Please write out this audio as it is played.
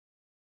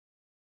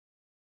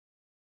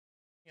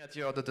At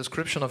the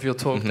description of your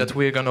talk that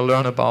we're going to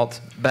learn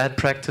about bad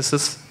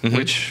practices,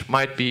 which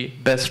might be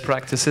best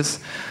practices.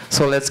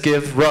 So let's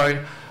give Roy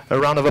a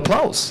round of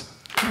applause.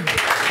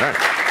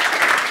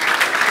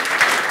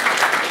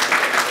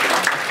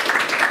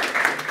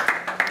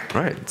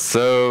 Right.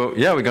 So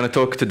yeah, we're going to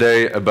talk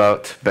today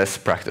about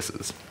best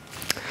practices.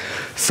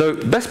 So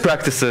best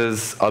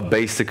practices are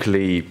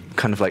basically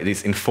kind of like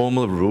these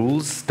informal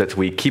rules that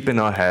we keep in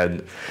our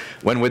head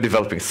when we're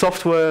developing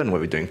software and when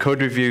we're doing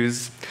code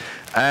reviews.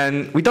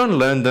 And we don't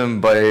learn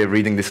them by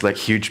reading this like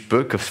huge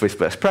book of Swift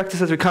best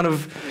practices. We kind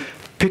of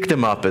pick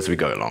them up as we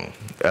go along.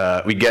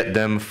 We get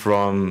them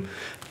from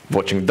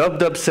watching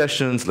dub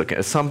sessions, looking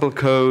at sample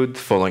code,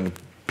 following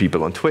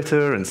people on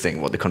Twitter and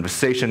seeing what the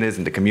conversation is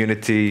in the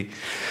community,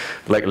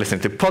 like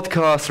listening to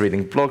podcasts,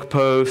 reading blog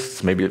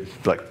posts, maybe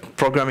like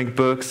programming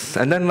books,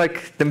 and then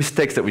like the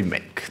mistakes that we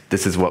make.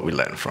 This is what we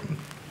learn from.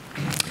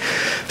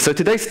 So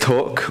today's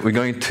talk, we're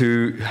going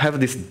to have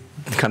this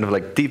kind of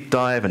like deep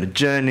dive and a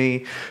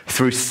journey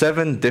through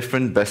 7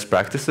 different best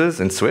practices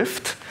in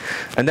Swift,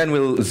 and then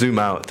we'll zoom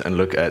out and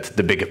look at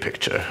the bigger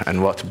picture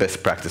and what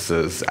best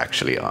practices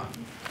actually are.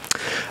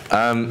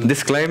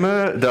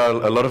 Disclaimer, there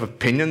are a lot of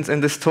opinions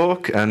in this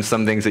talk and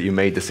some things that you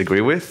may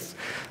disagree with.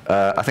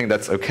 I think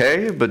that's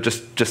okay, but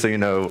just so you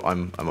know,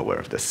 I'm aware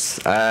of this.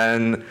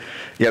 And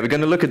yeah, we're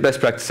going to look at best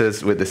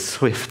practices with the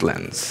Swift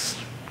lens.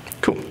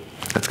 Cool.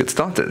 Let's get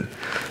started.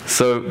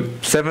 So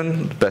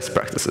 7 best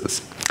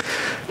practices.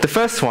 The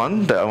first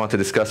one that I want to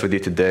discuss with you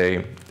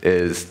today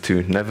is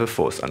to never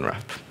force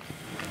unwrap.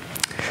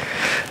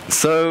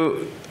 So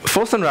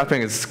force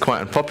unwrapping is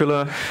quite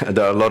unpopular.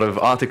 There are a lot of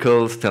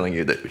articles telling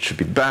you that it should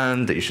be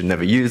banned, that you should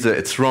never use it,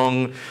 it's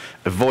wrong,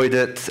 avoid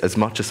it as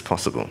much as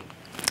possible.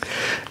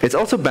 It's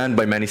also banned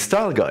by many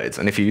style guides,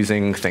 and if you're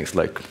using things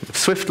like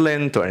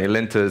SwiftLint or any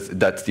linters,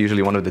 that's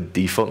usually one of the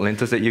default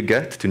linters that you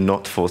get to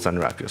not force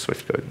unwrap your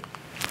Swift code.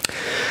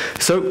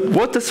 So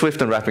what does Swift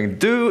unwrapping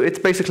do? It's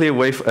basically a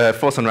way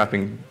force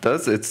unwrapping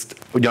does.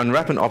 You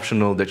unwrap an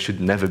optional that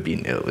should never be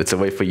nil. It's a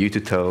way for you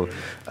to tell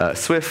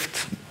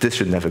Swift, this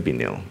should never be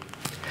nil.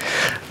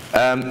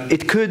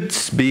 It could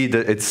be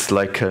that it's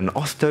like an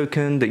auth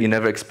token that you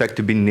never expect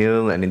to be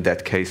nil, and in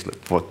that case,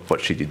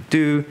 what should you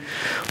do?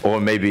 Or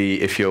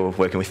maybe if you're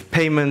working with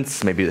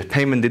payments, maybe the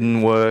payment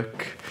didn't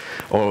work,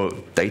 or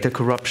data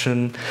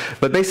corruption.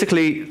 But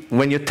basically,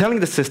 when you're telling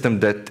the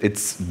system that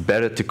it's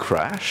better to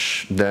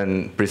crash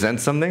than present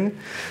something,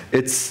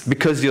 it's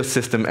because your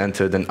system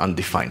entered an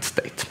undefined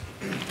state.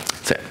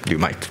 So you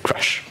might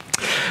crash.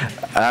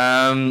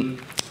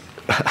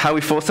 How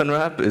we force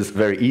unwrap is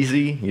very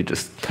easy. You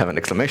just have an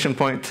exclamation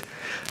point.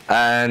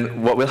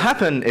 And what will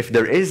happen if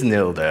there is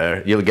nil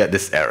there, you'll get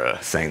this error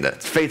saying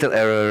that fatal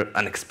error,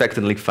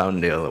 unexpectedly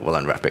found nil while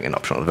unwrapping an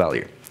optional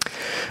value.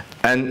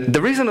 And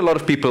the reason a lot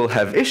of people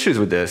have issues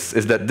with this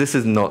is that this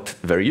is not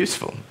very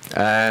useful.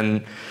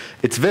 And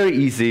it's very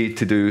easy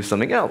to do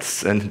something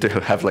else and to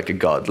have like a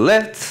guard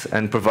let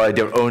and provide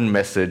your own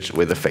message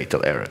with a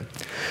fatal error.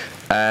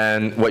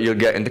 And what you'll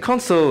get in the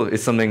console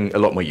is something a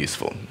lot more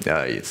useful.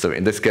 So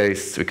in this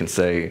case, we can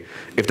say,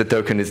 if the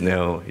token is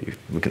nil,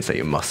 we can say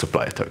you must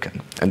supply a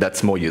token. And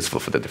that's more useful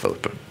for the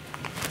developer.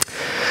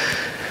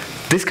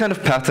 This kind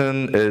of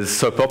pattern is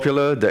so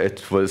popular that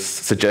it was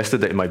suggested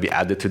that it might be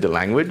added to the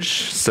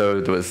language. So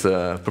there was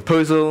a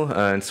proposal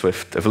in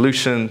Swift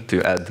Evolution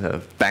to add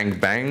a bang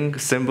bang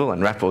symbol,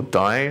 unwrap or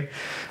die.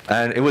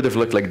 And it would have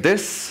looked like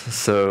this.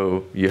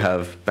 So you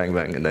have bang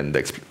bang and then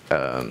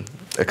the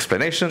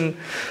explanation.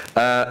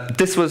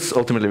 This was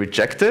ultimately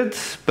rejected,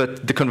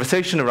 but the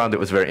conversation around it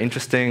was very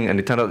interesting, and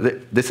it turned out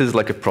that this is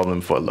like a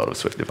problem for a lot of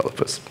Swift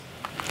developers.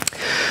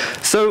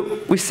 So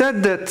we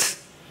said that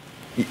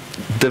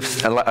the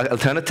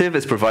alternative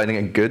is providing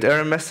a good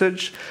error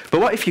message,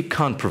 but what if you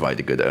can't provide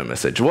a good error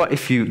message? What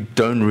if you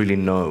don't really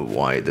know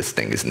why this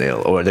thing is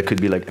nil, or there could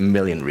be like a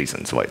million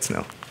reasons why it's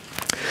nil?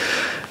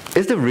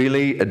 Is there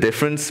really a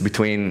difference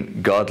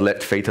between guard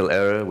let fatal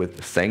error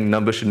with saying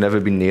number should never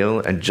be nil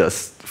and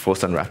just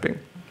force unwrapping?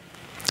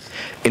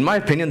 In my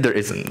opinion, there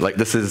isn't. Like,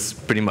 this is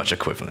pretty much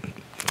equivalent.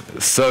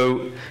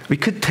 So we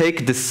could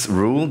take this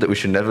rule that we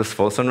should never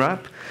force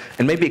unwrap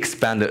and maybe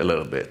expand it a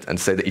little bit and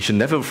say that you should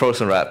never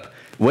force unwrap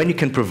when you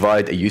can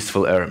provide a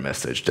useful error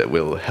message that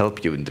will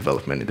help you in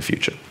development in the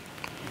future.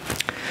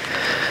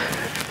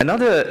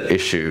 Another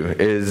issue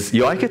is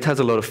UIKit has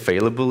a lot of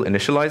failable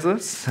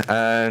initializers,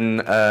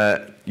 and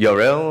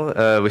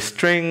URL with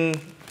string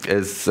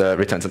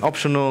returns an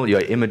optional,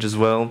 UI image as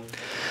well.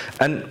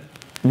 And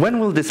when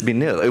will this be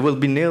nil? It will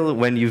be nil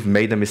when you've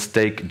made a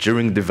mistake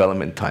during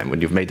development time, when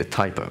you've made a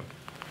typo.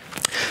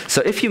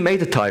 So if you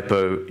made a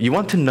typo, you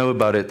want to know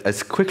about it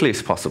as quickly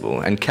as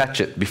possible and catch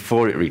it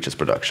before it reaches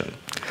production.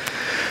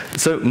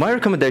 So my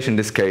recommendation in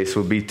this case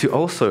will be to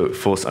also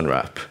force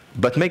unwrap,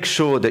 but make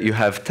sure that you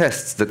have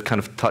tests that kind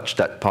of touch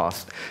that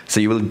path, so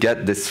you will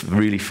get this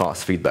really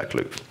fast feedback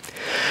loop.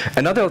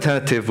 Another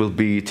alternative will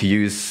be to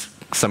use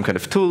some kind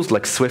of tools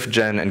like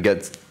SwiftGen and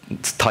get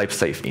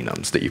type-safe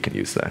enums that you can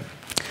use there.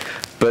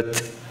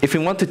 But if we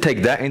want to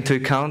take that into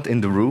account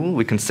in the rule,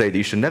 we can say that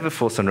you should never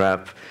force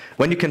unwrap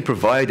when you can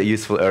provide a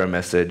useful error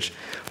message,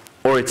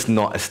 or it's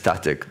not a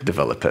static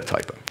developer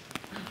typo.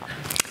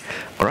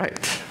 All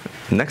right,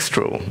 next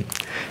rule.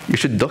 You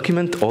should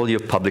document all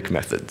your public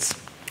methods.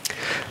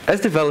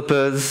 As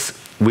developers,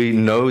 we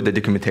know that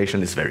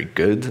documentation is very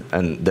good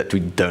and that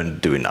we don't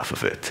do enough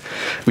of it.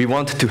 We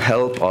want to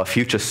help our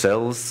future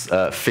selves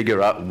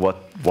figure out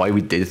why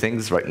we did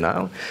things right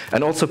now,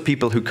 and also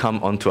people who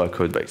come onto our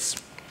code base.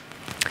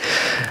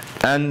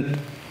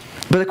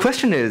 But the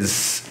question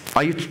is,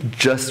 are you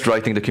just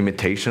writing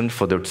documentation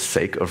for the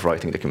sake of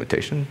writing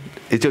documentation?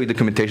 Is your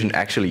documentation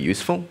actually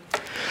useful?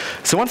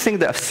 So one thing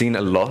that I've seen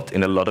a lot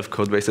in a lot of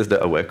code bases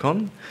that I work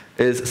on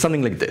is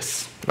something like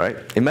this, right?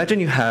 Imagine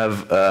you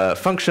have a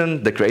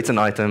function that creates an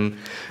item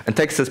and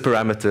takes as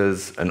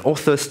parameters an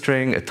author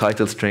string, a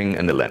title string,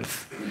 and a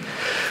length.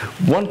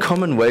 One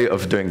common way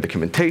of doing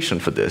documentation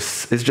for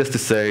this is just to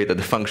say that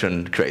the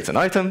function creates an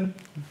item,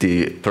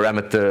 the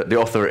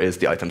author is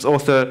the item's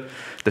author,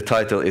 the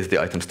title is the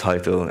item's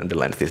title, and the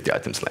length is the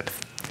item's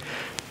length.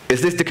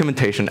 Is this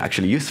documentation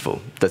actually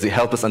useful? Does it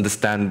help us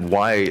understand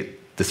why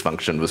this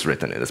function was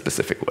written in a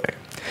specific way?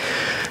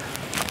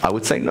 I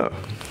would say no.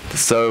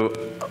 So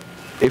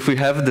if we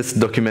have this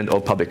document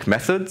all public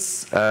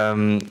methods,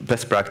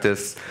 best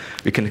practice,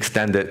 we can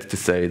extend it to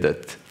say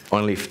that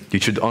you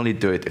should only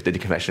do it if the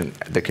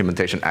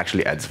documentation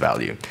actually adds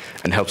value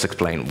and helps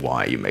explain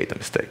why you made the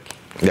mistake.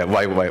 Yeah,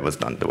 why it was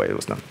done the way it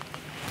was done.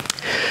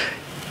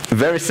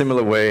 Very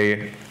similar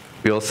way,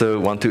 we also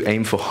want to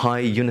aim for high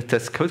unit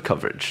test code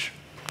coverage.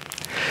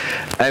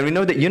 And we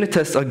know that unit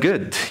tests are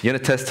good.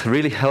 Unit tests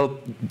really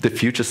help the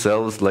future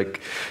selves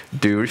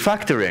do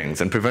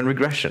refactorings and prevent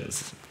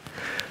regressions.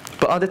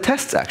 But are the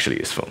tests actually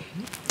useful?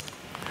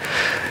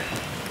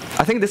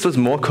 I think this was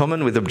more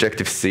common with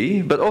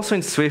Objective-C, but also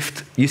in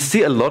Swift, you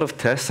see a lot of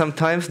tests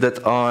sometimes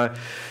that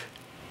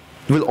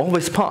will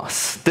always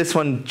pass. This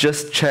one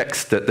just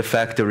checks that the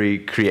factory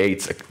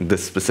creates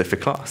this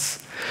specific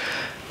class.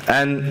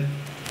 And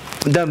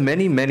there are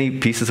many, many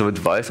pieces of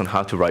advice on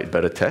how to write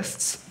better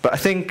tests, but I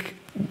think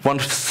one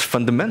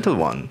fundamental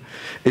one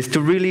is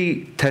to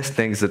really test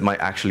things that might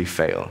actually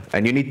fail.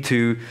 And you need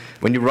to,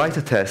 when you write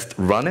a test,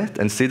 run it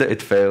and see that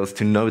it fails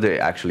to know that it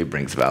actually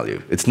brings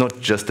value. It's not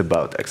just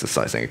about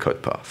exercising a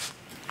code path.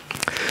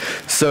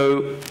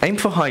 So aim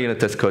for high unit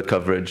test code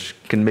coverage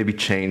can maybe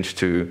change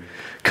to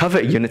cover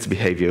a unit's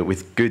behavior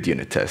with good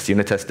unit tests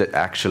that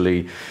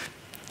actually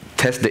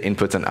test the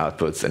inputs and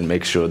outputs and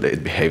make sure that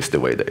it behaves the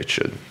way that it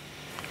should.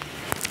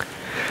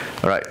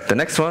 All right, the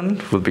next one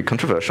will be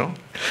controversial.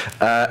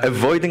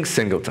 Avoiding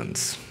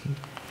singletons.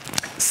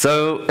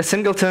 So a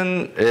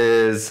singleton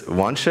is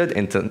one shared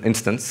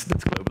instance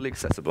that's globally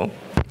accessible.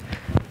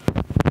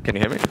 Can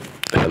you hear me?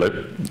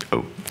 Hello?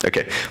 Oh,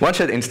 OK. One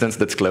shared instance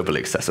that's globally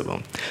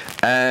accessible.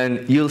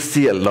 And you'll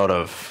see a lot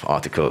of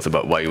articles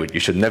about why you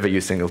should never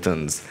use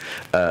singletons.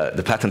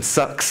 The pattern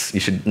sucks. You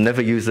should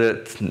never use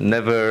it.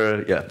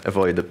 Never,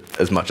 avoid it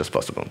as much as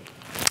possible.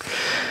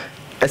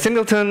 A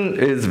singleton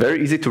is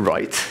very easy to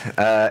write.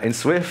 In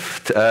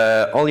Swift,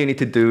 all you need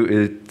to do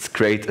is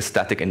create a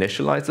static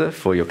initializer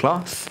for your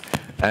class,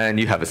 and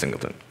you have a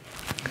singleton.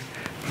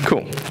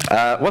 Cool.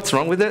 What's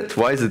wrong with it?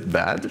 Why is it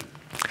bad?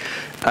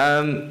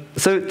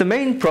 So the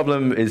main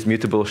problem is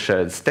mutable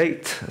shared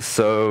state.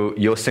 So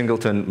your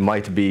singleton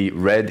might be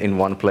read in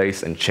one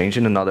place and changed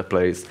in another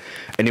place,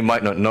 and you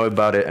might not know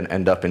about it and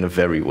end up in a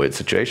very weird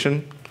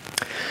situation.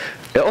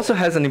 It also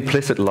has an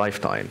implicit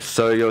lifetime.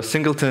 So your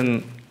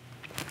singleton,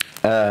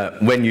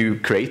 when you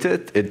create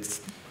it,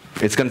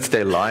 it's going to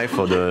stay alive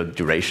for the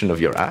duration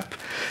of your app.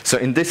 So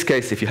in this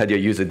case, if you had your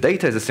user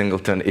data as a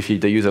singleton, if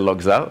the user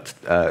logs out,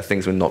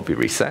 things will not be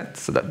reset.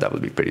 So that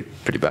would be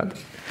pretty bad.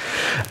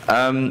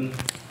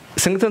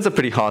 Singletons are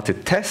pretty hard to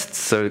test.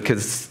 So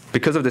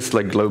because of this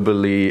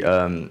globally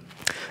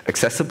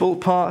accessible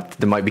part,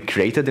 they might be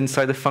created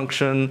inside the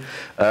function,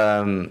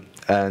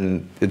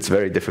 and it's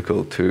very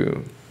difficult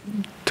to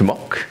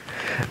mock.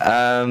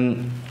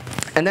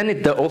 And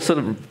then they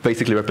also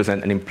basically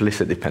represent an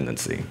implicit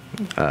dependency,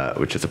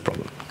 which is a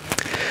problem.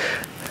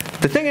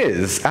 The thing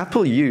is,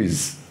 Apple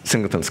use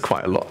singletons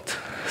quite a lot.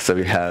 So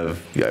we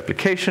have your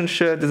application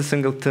shared as a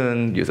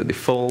singleton, user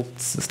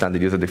defaults,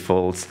 standard user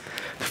defaults,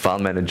 file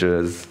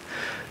managers.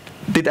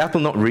 Did Apple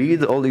not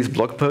read all these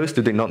blog posts?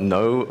 Do they not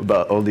know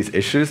about all these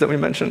issues that we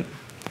mentioned?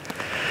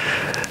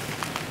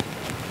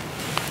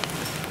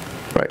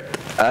 Right.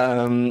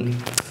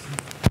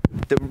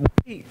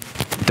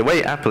 The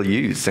way Apple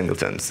use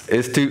singletons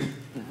is to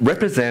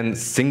represent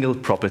single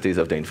properties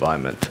of the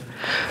environment.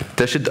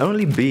 There should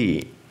only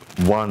be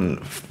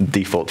one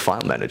default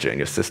file manager in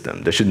your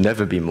system. There should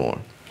never be more.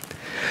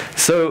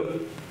 So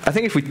I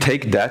think if we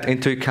take that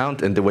into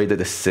account in the way that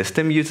the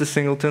system uses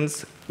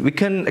singletons, we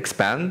can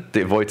expand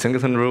the avoid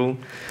singleton rule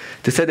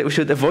to say that we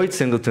should avoid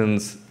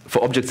singletons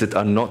for objects that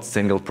are not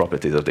single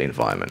properties of the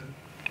environment.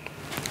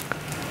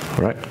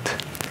 All right.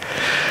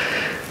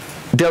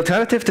 The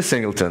alternative to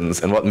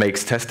singletons, and what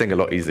makes testing a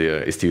lot easier,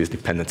 is to use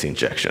dependency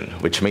injection,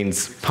 which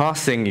means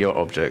parsing your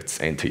objects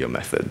into your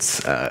methods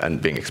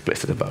and being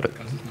explicit about it.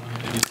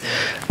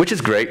 Which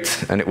is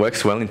great, and it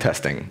works well in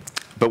testing.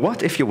 But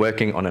what if you're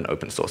working on an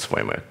open source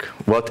framework?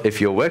 What if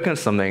you're working on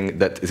something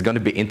that is going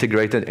to be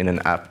integrated in an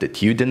app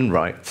that you didn't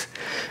write,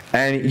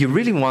 and you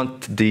really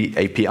want the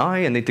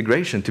API and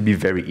integration to be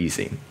very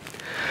easy?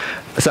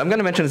 So I'm going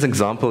to mention this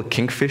example,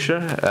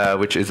 Kingfisher,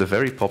 which is a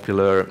very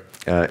popular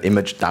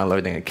image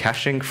downloading and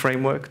caching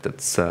framework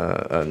that's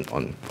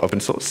on open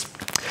source.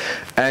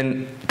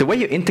 And the way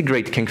you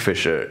integrate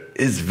Kingfisher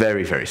is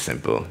very, very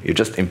simple. You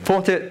just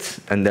import it,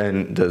 and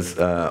then there's,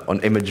 on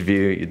image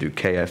view, you do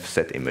kf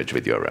set image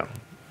with URL.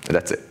 And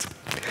that's it.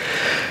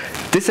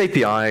 This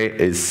API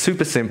is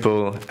super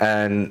simple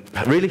and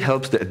really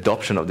helps the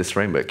adoption of this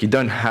framework. You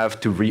don't have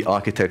to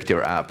re-architect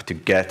your app to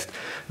get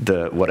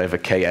the whatever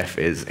kf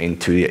is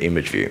into your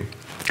image view.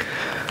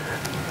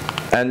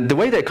 And the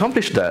way they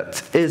accomplish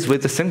that is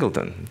with the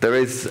singleton. There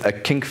is a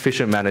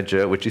Kingfisher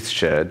manager which is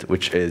shared,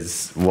 which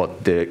is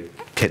what the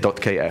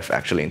 .kf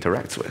actually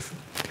interacts with.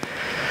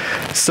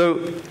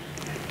 So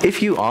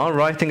if you are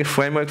writing a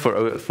framework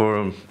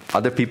for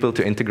other people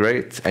to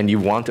integrate, and you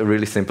want a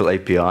really simple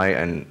API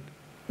and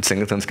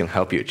singletons can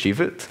help you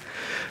achieve it,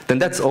 then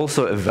that's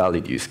also a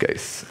valid use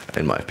case,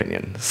 in my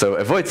opinion. So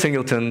avoid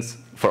singletons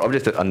for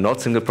objects that are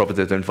not single property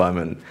to the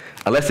environment,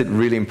 unless it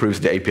really improves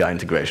the API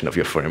integration of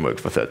your framework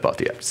for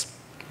third-party apps.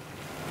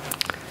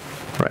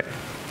 Right.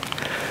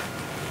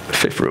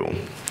 Fifth rule,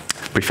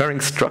 preferring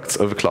structs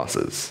over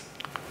classes.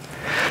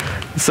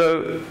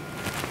 So,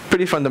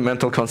 pretty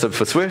fundamental concept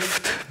for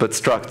Swift, but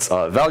structs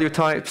are value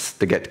types.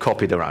 They get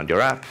copied around your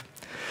app.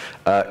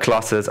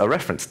 Classes are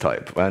reference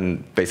type,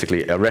 and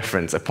basically a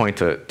reference, a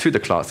pointer to the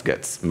class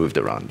gets moved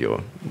around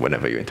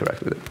whenever you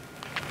interact with it.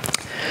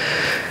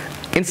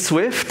 In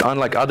Swift,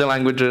 unlike other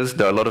languages,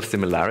 there are a lot of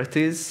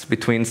similarities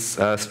between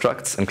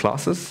structs and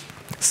classes.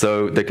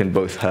 So they can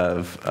both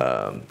have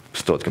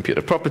stored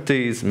computer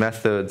properties,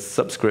 methods,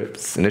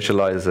 subscripts,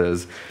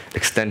 initializers,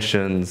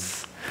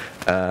 extensions,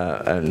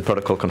 and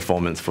protocol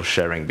conformance for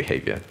sharing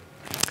behavior.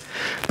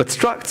 But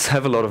structs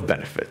have a lot of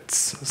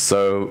benefits.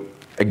 So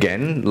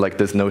again, like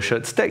there's no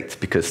shared state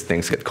because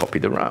things get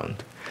copied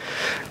around.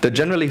 They're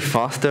generally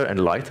faster and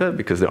lighter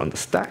because they're on the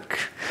stack.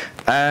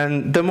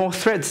 And they're more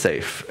thread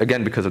safe,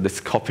 again, because of this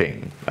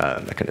copying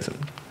mechanism.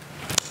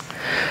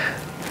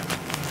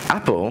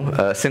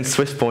 Apple, since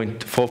Swift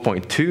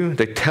 4.2,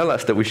 they tell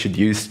us that we should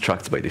use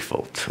structs by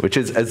default, which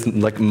is as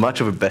much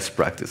of a best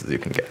practice as you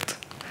can get.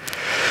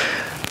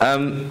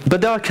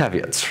 But there are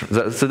caveats.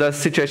 So there are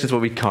situations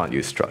where we can't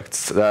use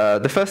structs.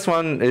 The first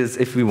one is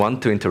if we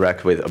want to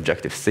interact with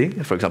Objective-C.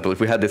 For example, if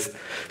we had this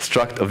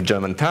struct of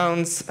German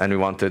towns and we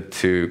wanted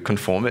to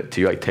conform it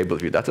to UI table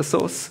view data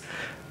source,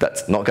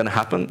 that's not going to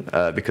happen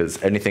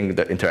because anything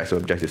that interacts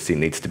with Objective-C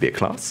needs to be a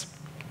class.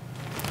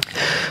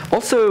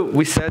 Also,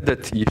 we said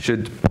that you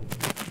should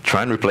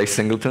try and replace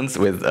singletons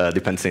with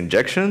dependency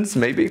injections,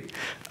 maybe.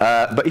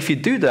 But if you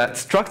do that,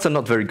 structs are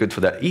not very good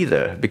for that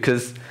either,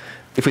 because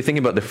if we think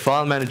about the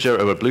file manager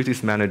or a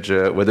Bluetooth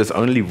manager where there's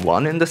only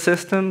one in the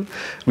system,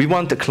 we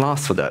want a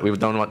class for that. We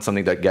don't want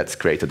something that gets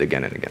created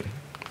again and again.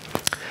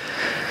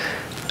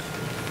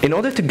 In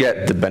order to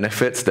get the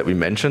benefits that we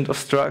mentioned of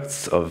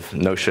structs, of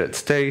no shared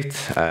state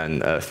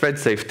and thread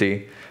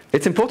safety,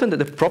 it's important that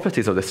the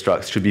properties of the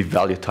structs should be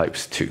value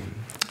types too.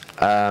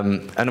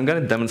 And I'm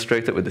going to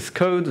demonstrate it with this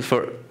code,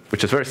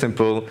 which is very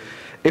simple.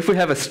 If we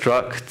have a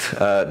struct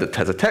that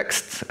has a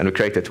text, and we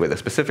create it with a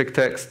specific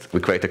text, we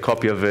create a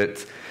copy of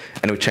it,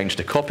 and we change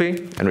the copy,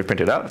 and we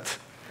print it out,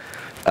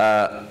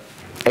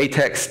 A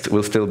text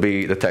will still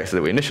be the text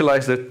that we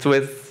initialized it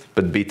with,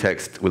 but B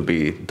text will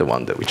be the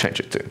one that we change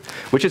it to,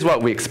 which is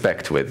what we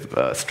expect with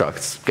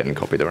structs getting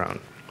copied around.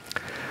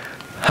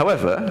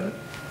 However,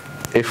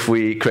 if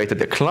we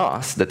created a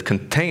class that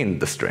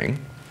contained the string,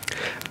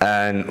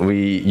 and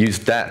we use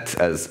that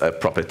as a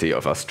property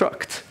of our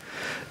struct,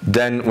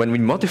 then when we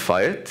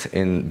modify it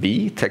in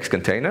B, text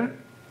container,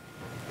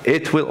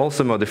 it will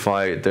also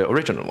modify the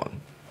original one.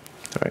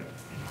 Right?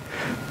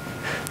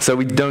 So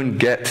we don't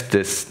get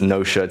this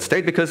no shared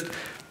state because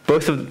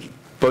both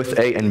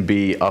A and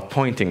B are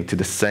pointing to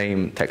the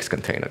same text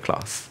container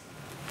class.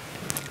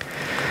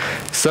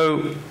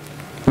 So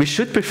we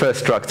should prefer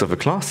structs over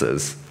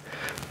classes,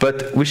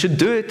 but we should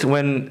do it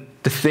when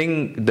the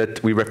thing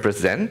that we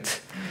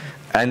represent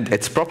and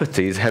its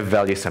properties have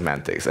value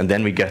semantics, and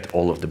then we get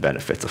all of the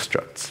benefits of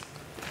structs.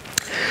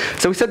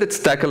 So we said that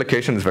stack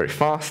allocation is very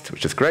fast,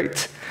 which is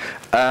great.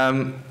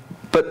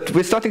 But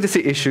we're starting to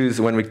see issues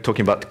when we're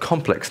talking about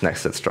complex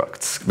nested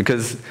structs,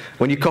 because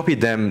when you copy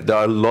them, there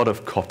are a lot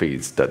of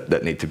copies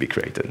that need to be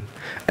created,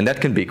 and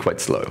that can be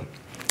quite slow.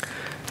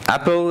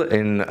 Apple,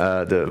 in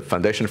the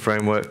Foundation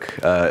framework,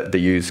 they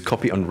use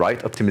copy-on-write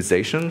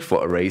optimization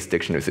for arrays,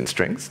 dictionaries, and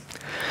strings.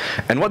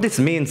 And what this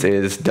means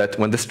is that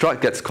when the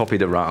struct gets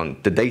copied around,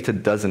 the data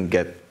doesn't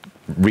get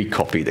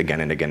recopied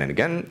again and again and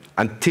again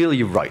until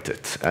you write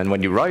it. And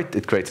when you write,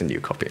 it creates a new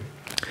copy.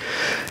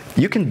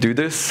 You can do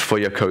this for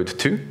your code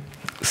too.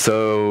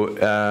 So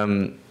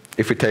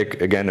if we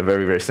take, again, a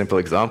very, very simple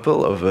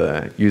example of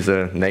a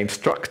user name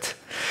struct,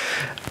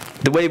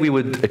 the way we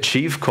would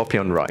achieve copy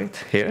on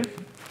write here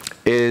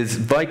is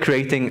by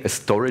creating a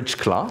storage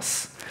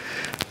class.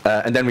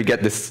 And then we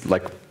get this,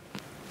 like,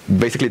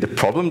 basically the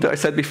problem that I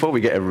said before.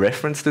 We get a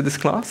reference to this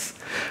class.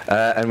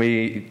 And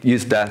we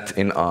use that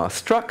in our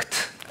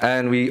struct.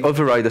 And we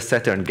override a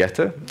setter and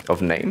getter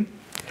of name.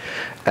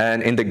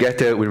 And in the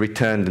getter, we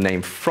return the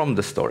name from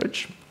the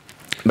storage.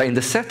 But in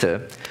the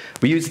setter,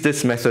 we use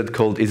this method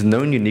called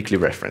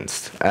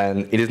isKnownUniquelyReferenced.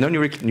 And it is known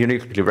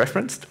uniquely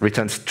referenced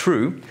returns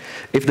true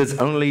if there's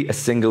only a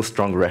single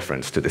strong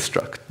reference to this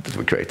struct that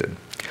we created.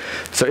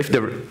 So if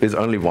there is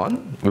only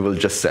one, we will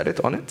just set it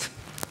on it.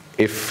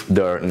 If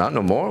there are none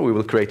or more, we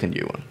will create a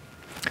new one.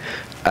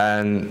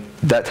 And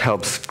that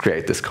helps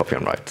create this copy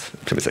on write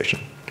optimization.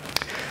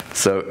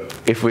 So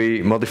if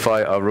we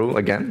modify our rule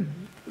again,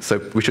 so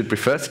we should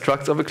prefer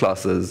structs over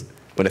classes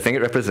when the thing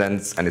it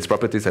represents and its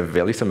properties have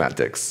value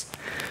semantics,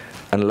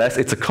 unless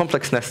it's a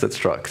complex nested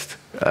struct,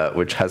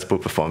 which has poor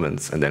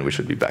performance, and then we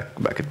should be back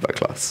it by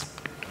class.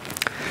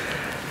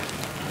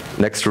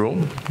 Next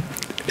rule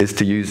is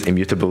to use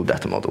immutable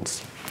data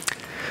models.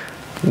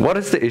 What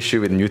is the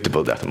issue with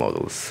mutable data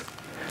models?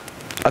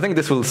 I think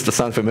this will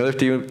sound familiar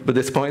to you at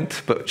this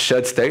point, but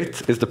shared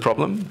state is the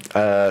problem.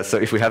 So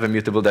if we have a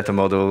mutable data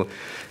model,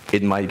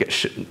 it might get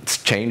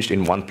changed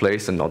in one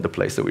place and not the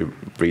place that we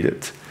read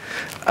it.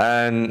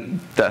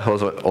 And that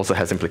also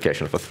has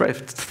implications for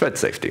thread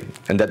safety.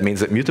 And that means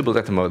that mutable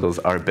data models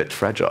are a bit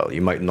fragile.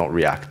 You might not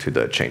react to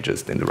the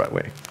changes in the right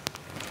way.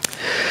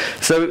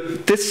 So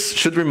this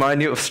should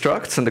remind you of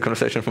structs and the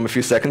conversation from a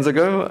few seconds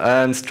ago.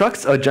 And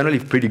structs are generally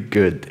pretty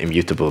good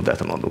immutable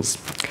data models.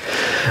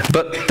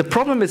 But the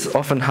problem is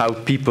often how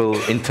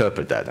people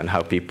interpret that and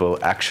how people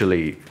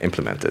actually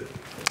implement it.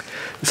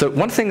 So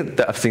one thing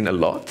that I've seen a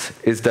lot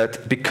is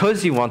that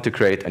because you want to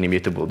create an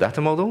immutable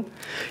data model,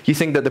 you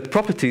think that the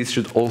properties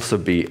should also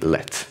be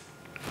let.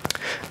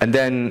 And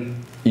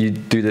then you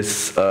do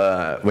this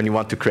when you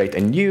want to create a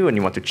new and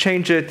you want to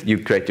change it,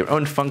 you create your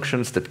own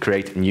functions that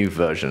create new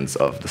versions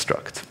of the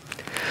struct.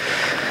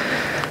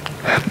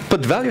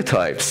 But value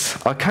types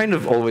are kind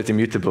of always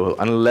immutable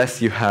unless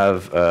you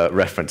have a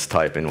reference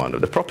type in one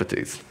of the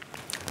properties.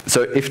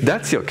 So if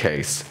that's your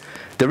case,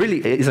 there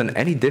really isn't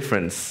any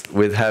difference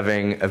with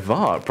having a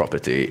var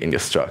property in your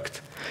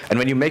struct. And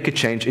when you make a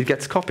change, it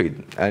gets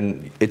copied,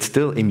 and it's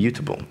still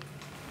immutable.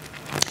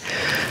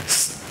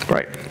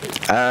 Right.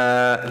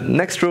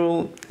 Next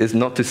rule is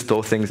not to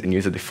store things in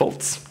user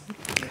defaults.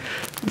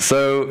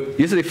 So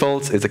user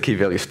defaults is a key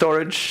value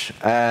storage,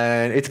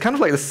 and it's kind of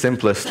like the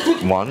simplest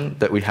one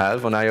that we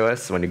have on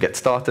iOS. When you get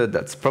started,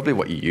 that's probably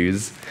what you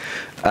use.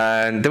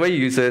 And the way you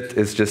use it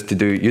is just to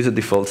do user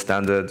default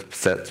standard,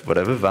 set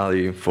whatever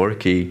value for a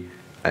key,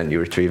 and you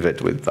retrieve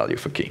it with value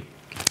for key.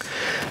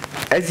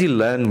 As you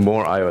learn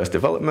more iOS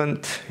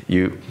development,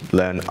 you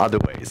learn other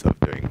ways of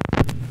doing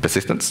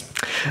persistence.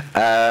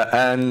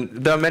 And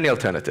there are many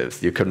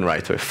alternatives. You can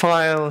write to a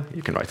file,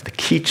 you can write to the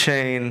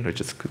keychain, which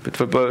is good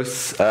for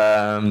both.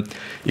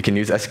 You can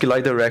use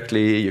SQLite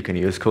directly, you can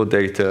use code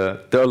data.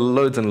 There are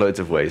loads and loads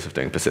of ways of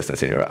doing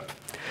persistence in your app.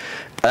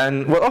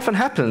 And what often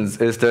happens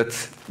is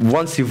that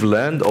once you've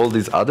learned all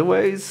these other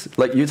ways,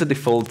 like user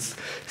defaults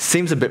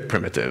seems a bit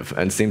primitive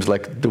and seems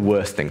like the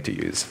worst thing to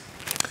use.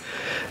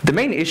 The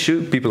main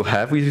issue people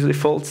have with user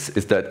defaults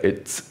is that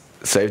it's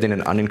saved in an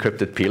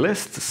unencrypted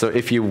plist. So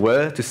if you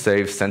were to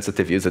save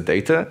sensitive user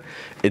data,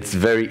 it's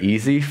very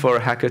easy for a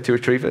hacker to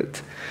retrieve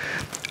it.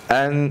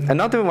 And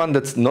another one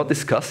that's not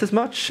discussed as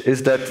much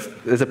is that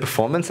there's a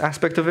performance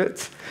aspect of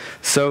it.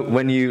 So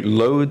when you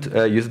load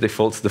user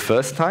defaults the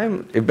first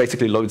time, it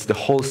basically loads the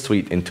whole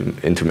suite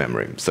into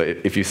memory. So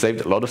if you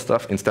saved a lot of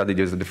stuff in standard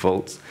user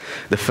defaults,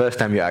 the first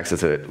time you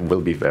access it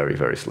will be very,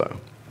 very slow.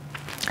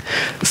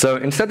 So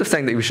instead of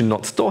saying that we should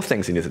not store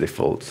things in user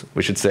defaults,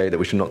 we should say that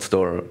we should not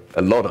store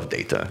a lot of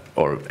data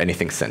or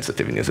anything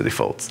sensitive in user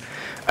defaults.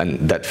 And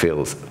that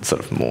feels sort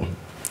of more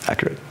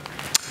accurate.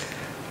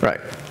 Right,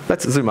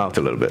 let's zoom out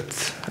a little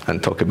bit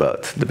and talk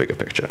about the bigger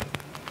picture.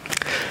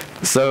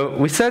 So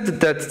we said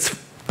that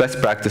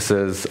best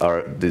practices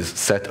are this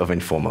set of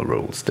informal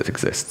rules that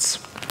exists.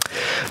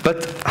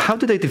 But how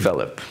do they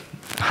develop?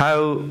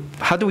 How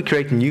do we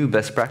create new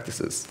best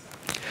practices?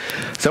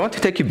 So I want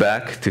to take you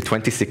back to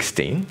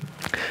 2016,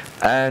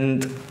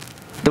 and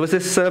there was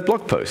this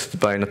blog post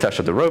by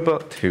Natasha the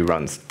Robot, who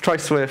runs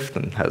TrySwift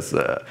and has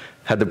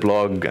had a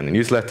blog and a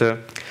newsletter.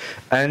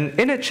 And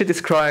in it, she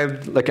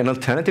described like an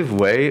alternative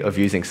way of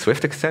using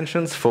Swift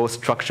extensions for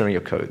structuring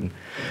your code.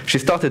 She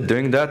started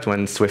doing that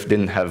when Swift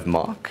didn't have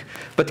Mark,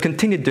 but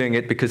continued doing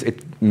it because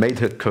it made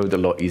her code a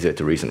lot easier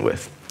to reason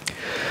with.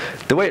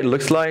 The way it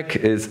looks like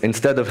is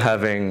instead of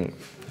having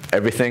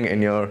everything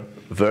in your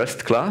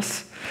versed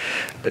class,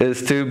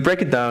 is to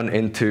break it down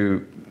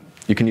into,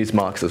 you can use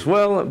marks as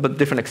well, but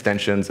different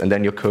extensions, and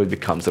then your code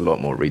becomes a lot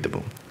more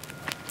readable.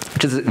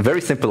 Which is a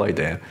very simple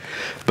idea.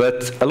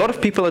 But a lot of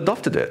people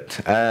adopted it,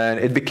 and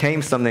it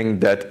became something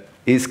that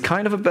is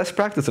kind of a best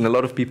practice and a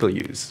lot of people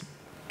use.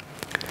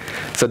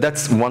 So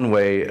that's one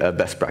way a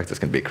best practice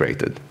can be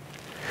created.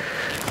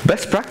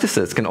 Best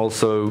practices can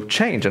also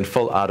change and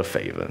fall out of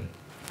favor.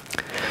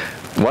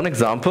 One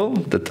example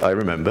that I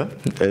remember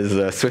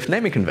is Swift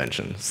naming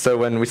convention. So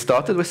when we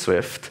started with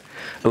Swift,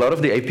 a lot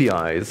of the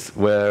APIs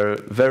were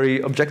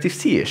very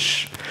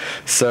Objective-C-ish.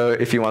 So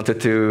if you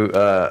wanted to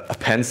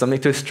append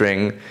something to a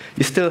string,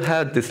 you still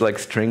had this like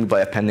string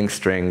by appending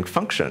string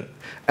function.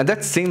 And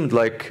that seemed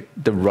like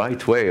the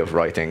right way of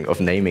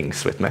naming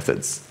Swift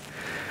methods.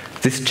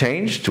 This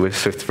changed with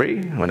Swift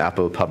 3 when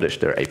Apple published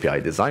their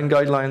API design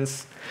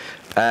guidelines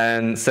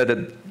and said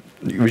that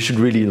we should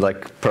really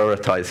like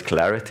prioritize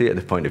clarity at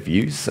the point of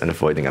use and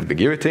avoiding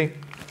ambiguity.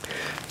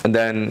 And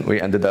then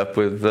we ended up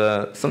with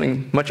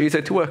something much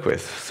easier to work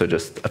with. So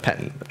just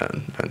append,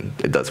 and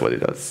it does what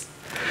it does.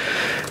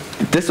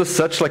 This was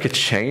such like a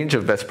change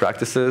of best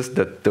practices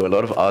that there were a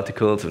lot of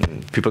articles,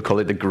 and people call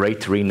it the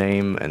great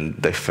rename, and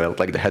they felt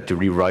like they had to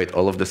rewrite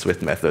all of the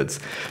Swift methods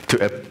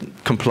to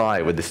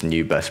comply with this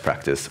new best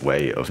practice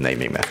way of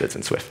naming methods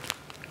in Swift.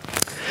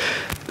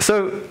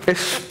 So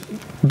if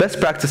best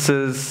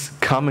practices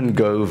come and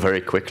go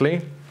very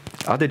quickly,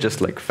 are they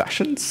just like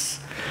fashions?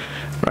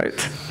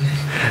 Right?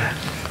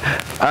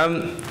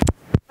 In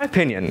my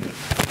opinion,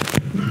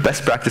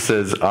 best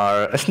practices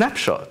are a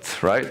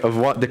snapshot, right, of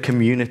what the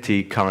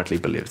community currently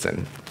believes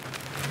in.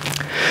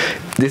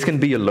 This can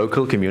be a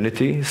local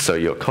community, so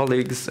your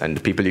colleagues and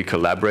the people you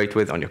collaborate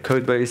with on your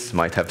code base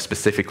might have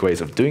specific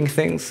ways of doing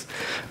things,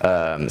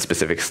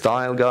 specific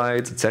style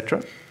guides,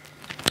 etc.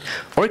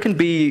 Or it can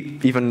be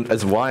even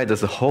as wide as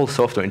the whole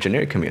software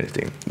engineering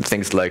community.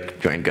 Things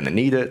like you ain't gonna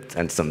need it,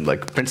 and some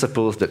like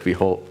principles that we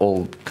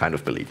all kind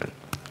of believe in.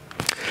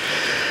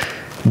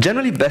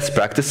 Generally, best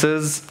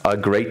practices are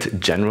great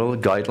general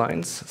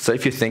guidelines. So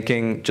if you're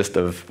thinking just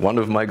of one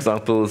of my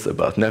examples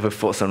about never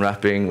force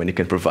unwrapping when you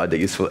can provide a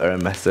useful error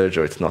message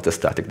or it's not a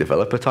static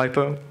developer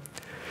typo,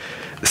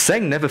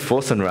 saying never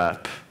force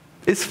unwrap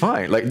is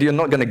fine. Like, you're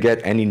not going to get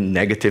any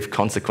negative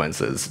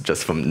consequences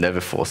just from never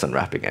force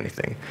unwrapping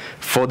anything.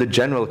 For the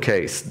general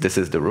case, this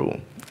is the rule.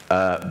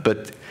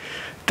 But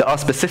there are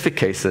specific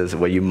cases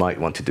where you might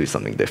want to do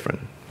something different.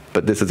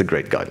 But this is a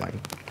great guideline.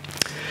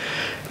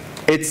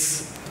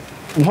 It's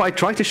what I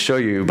try to show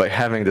you by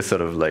having this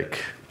sort of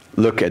like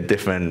look at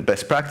different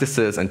best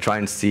practices and try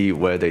and see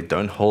where they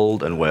don't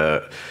hold and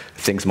where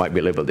things might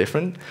be a little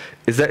different,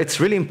 is that it's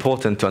really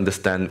important to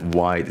understand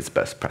why these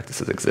best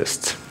practices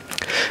exist.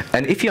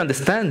 And if you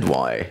understand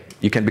why,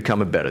 you can become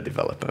a better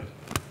developer.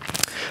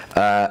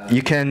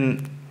 You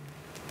can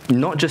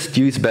not just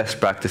use best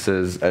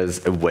practices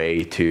as a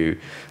way to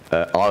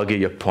argue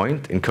your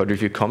point in code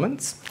review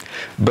comments,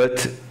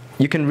 but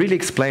you can really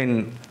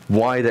explain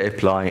why they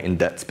apply in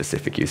that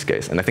specific use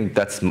case. And I think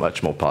that's a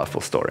much more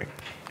powerful story.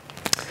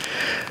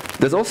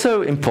 There's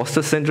also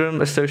imposter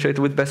syndrome associated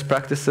with best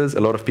practices.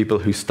 A lot of people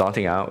who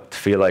starting out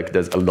feel like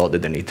there's a lot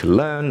that they need to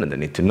learn and they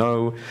need to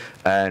know,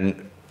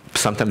 and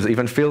sometimes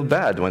even feel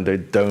bad when they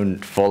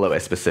don't follow a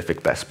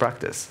specific best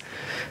practice.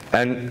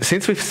 And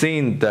since we've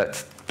seen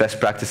that best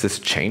practices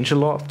change a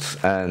lot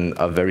and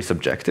are very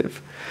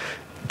subjective,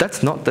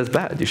 that's not as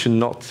bad. You should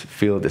not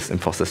feel this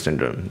imposter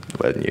syndrome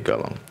when you go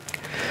along.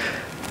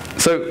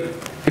 So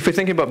if we're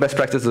thinking about best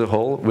practice as a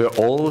whole, we're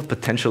all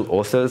potential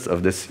authors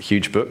of this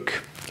huge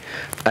book.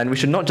 And we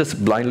should not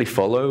just blindly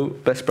follow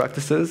best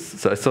practices.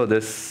 So I saw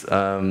this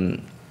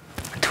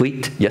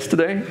tweet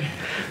yesterday,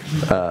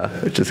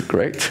 which is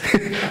great.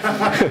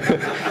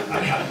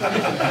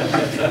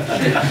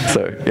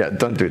 So yeah,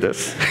 don't do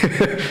this.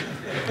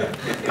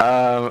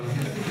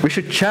 We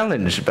should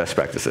challenge best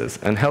practices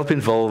and help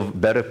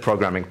involve better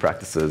programming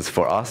practices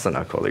for us and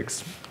our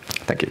colleagues.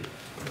 Thank you.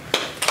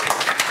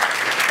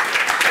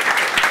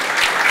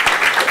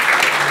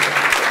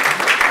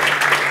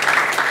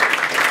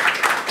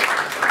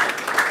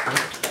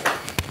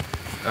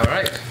 All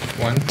right,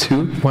 1,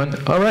 2,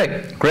 1. All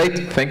right,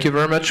 great. Thank you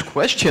very much.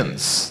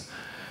 Questions?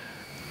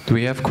 Do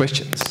we have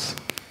questions?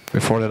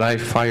 Before that, I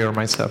fire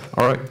myself.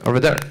 All right, over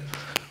there.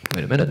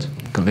 Wait a minute.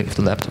 I'm going to leave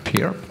the laptop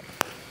here.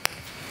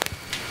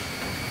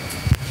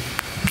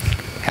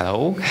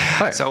 Hello.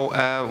 Hi. So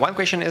one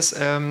question is,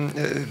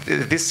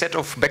 this set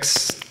of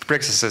best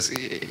practices,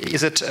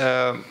 is it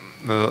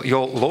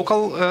your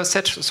local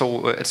set,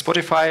 so at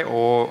Spotify,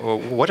 or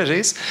what it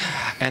is?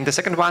 And the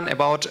second one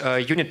about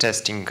unit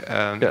testing.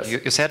 Yes.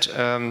 You said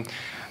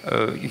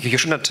you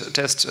should not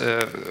test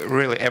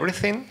really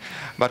everything,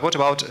 but what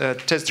about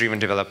test-driven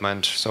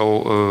development?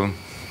 So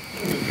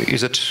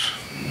is it...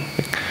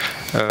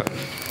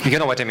 you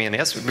know what I mean,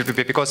 yes?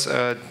 Because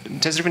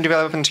test-driven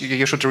development,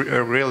 you should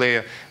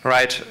really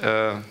write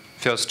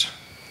first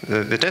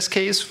the test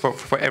case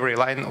for every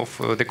line of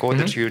the code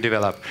that you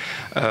develop.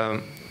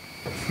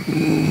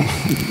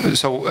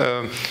 So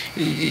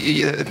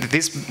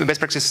this best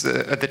practice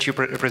that you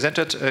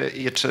presented,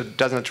 it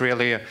doesn't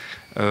really.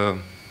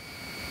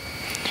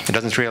 It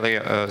doesn't really.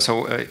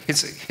 So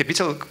it's a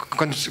bit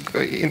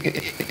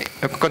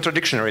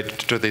contradictory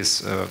to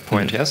this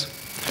point, yes.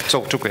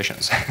 So 2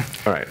 questions.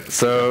 All right.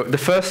 So the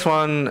first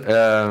one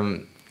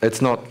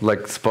it's not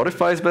like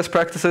Spotify's best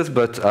practices,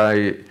 but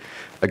I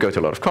go to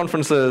a lot of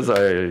conferences,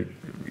 I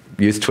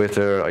use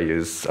Twitter, I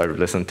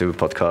listen to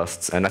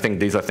podcasts, and I think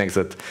these are things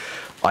that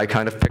I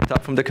kind of picked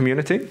up from the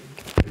community.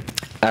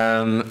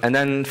 And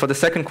then for the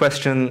second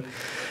question,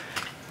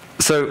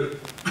 so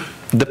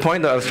the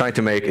point that I was trying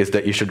to make is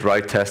that you should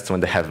write tests when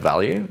they have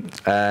value.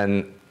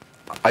 And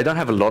I don't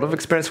have a lot of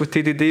experience with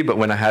TDD, but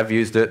when I have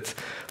used it,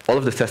 all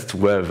of the tests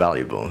were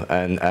valuable.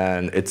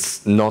 And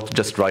it's not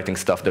just writing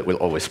stuff that will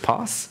always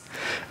pass.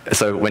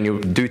 So when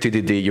you do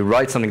TDD, you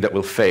write something that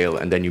will fail,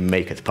 and then you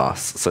make it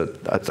pass. So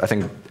I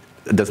think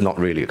there's not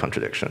really a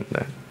contradiction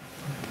there.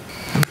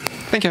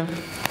 Thank you.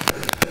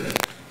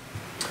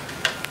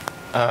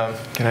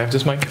 Can I have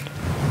this mic?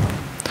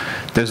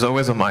 There's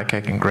always a mic I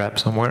can grab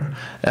somewhere.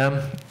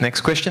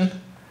 Next question?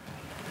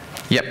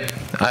 Yep,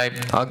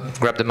 I'll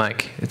grab the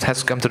mic. It has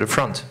to come to the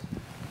front.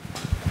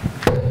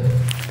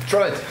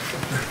 Try it.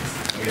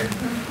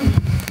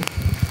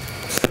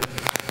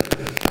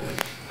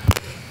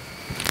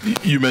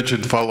 You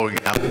mentioned following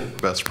Apple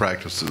best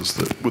practices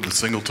with the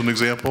singleton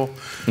example,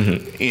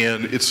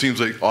 and it seems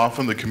like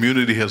often the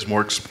community has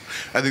more.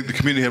 I think the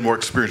community had more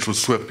experience with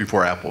Swift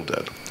before Apple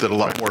did. That a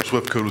lot more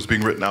Swift code was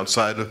being written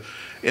outside of,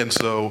 and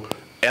so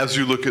as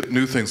you look at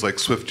new things like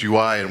Swift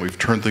UI, and we've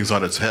turned things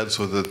on its head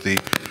so that the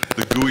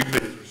GUI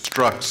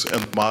structs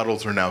and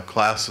models are now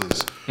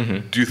classes.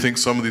 Do you think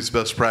some of these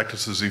best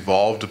practices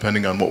evolve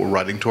depending on what we're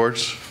writing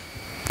towards?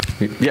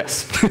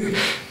 Yes,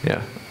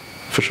 yeah,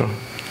 for sure.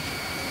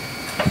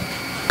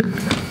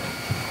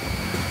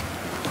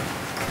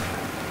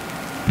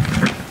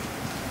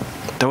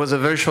 That was a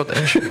very short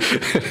answer.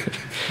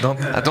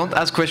 Don't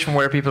ask questions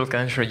where people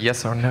can answer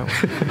yes or no.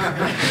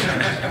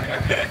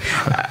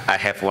 I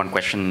have one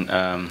question,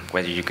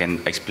 whether you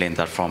can explain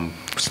that from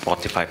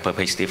Spotify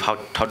perspective.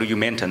 How do you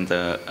maintain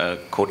the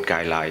code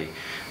guideline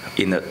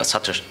in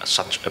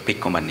such a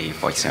big company,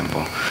 for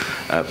example?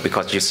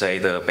 Because you say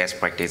the best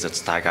practice is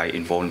style guide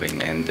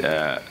involving, and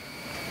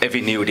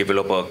every new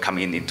developer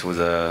coming into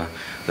the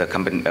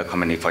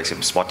company, for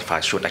example,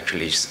 Spotify should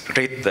actually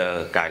read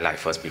the guideline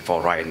first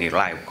before writing any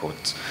live code.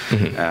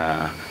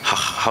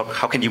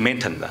 How can you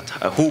maintain that?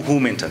 Who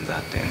maintains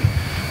that then?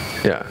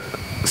 Yeah,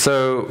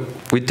 so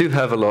we do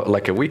have a lot,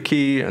 like a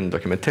wiki and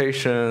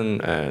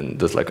documentation, and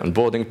there's like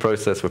onboarding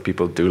process where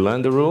people do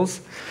learn the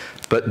rules.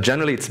 But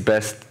generally, it's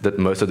best that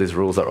most of these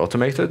rules are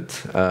automated.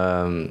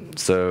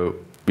 So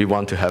we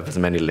want to have as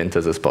many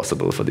linters as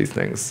possible for these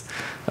things,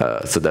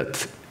 so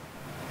that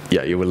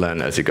you will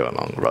learn as you go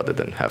along, rather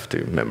than have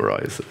to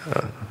memorize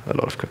a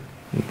lot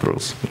of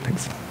rules and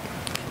things.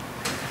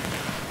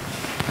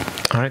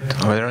 All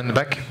right, over there in the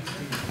back.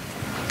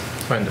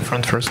 Or in the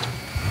front first.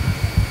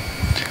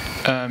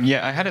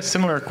 Yeah, I had a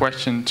similar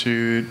question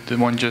to the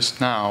one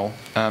just now.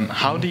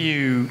 How do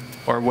you,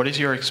 or what is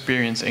your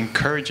experience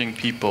encouraging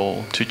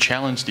people to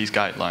challenge these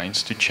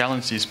guidelines, to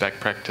challenge these best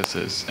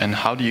practices, and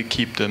how do you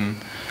keep them,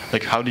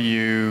 like how do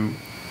you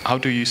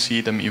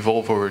see them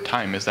evolve over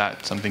time? Is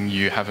that something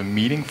you have a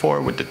meeting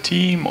for with the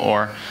team,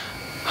 or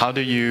how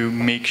do you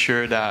make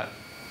sure that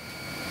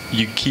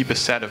you keep a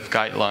set of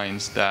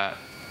guidelines that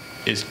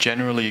is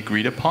generally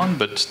agreed upon,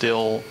 but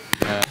still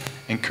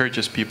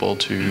encourages people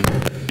to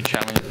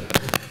challenge that?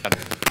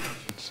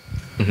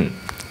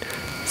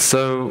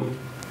 So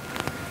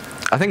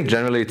I think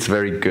generally it's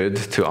very good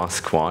to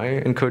ask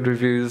why in code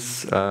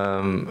reviews,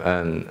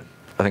 and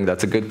I think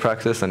that's a good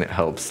practice, and it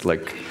helps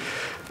like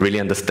really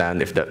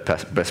understand if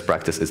that best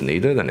practice is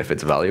needed and if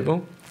it's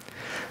valuable.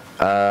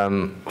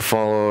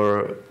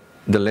 For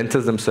the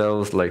linters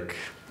themselves, like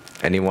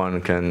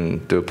anyone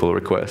can do a pull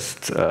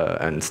request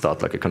and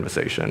start like a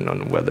conversation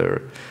on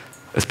whether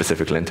a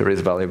specific linter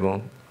is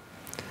valuable.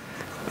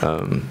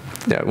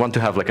 I want to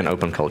have like an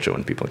open culture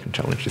when people can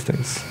challenge these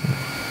things.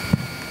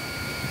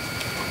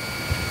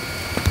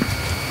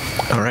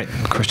 All right,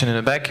 question in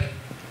the back.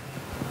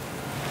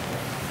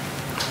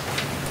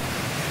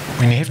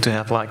 We have to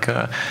have like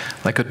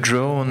a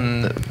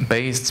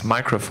drone-based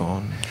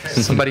microphone.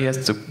 Somebody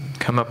has to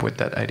come up with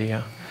that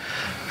idea.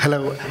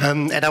 Hello.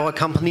 At our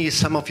company,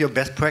 some of your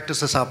best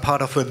practices are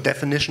part of a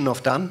definition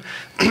of done.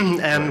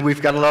 And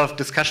we've got a lot of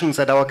discussions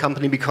at our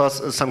company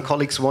because some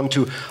colleagues want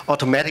to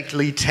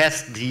automatically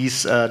test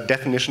these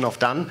definition of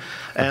done.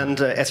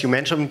 And as you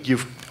mentioned,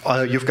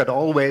 you've got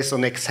always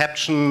an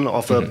exception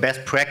of a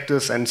best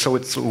practice, and so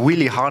it's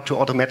really hard to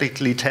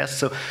automatically test.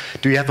 So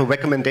do you have a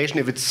recommendation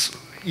if it's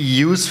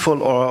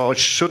useful, or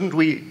shouldn't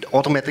we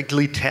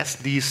automatically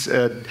test these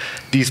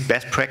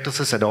best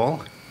practices at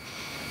all?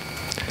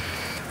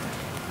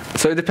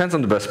 So it depends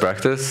on the best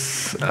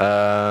practice.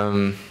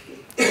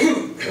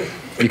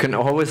 You can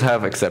always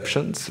have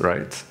exceptions,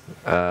 right?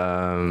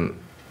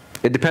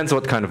 It depends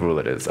what kind of rule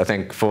it is. I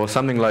think for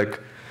something like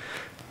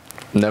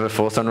never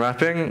force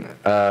unwrapping,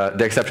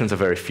 the exceptions are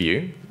very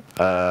few.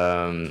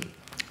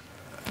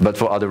 But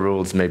for other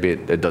rules, maybe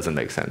it doesn't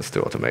make sense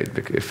to automate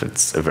if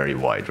it's a very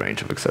wide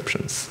range of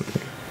exceptions.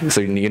 So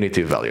you need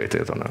to evaluate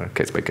it on a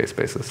case-by-case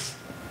basis.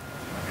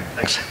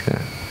 Thanks.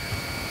 Yeah.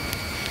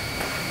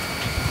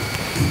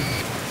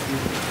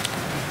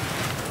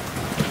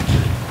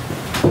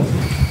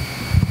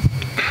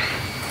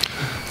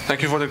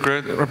 Thank you for the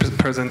great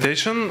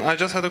presentation. I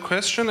just had a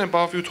question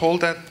about, you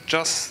told that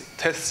just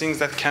test things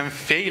that can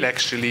fail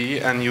actually,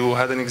 and you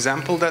had an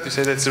example that you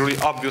said that's really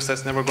obvious,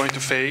 that's never going to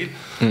fail.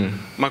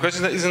 My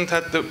question is, isn't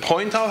that the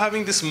point of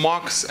having these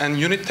mocks and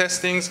unit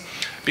testings,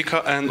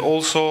 and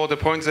also the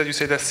point that you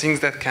say that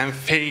things that can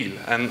fail,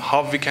 and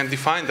how we can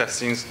define that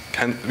things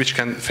which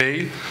can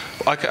fail?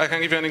 I can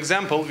give you an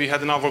example. We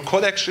had in our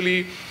code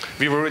actually,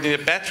 we were reading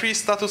the battery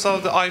status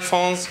of the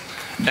iPhones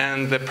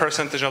and the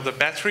percentage of the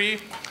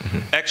battery.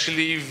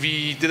 Actually,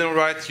 we didn't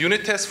write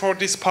unit tests for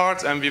this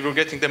part, and we were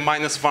getting the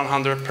minus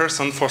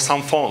 100% for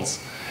some phones.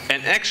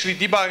 And actually,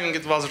 debugging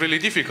it was really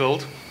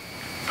difficult.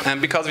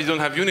 And because we don't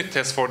have unit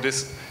tests for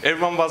this,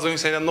 everyone was going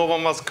to say that no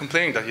one was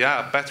complaining that,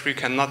 yeah, battery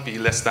cannot be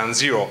less than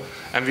 0.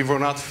 And we were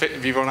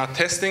not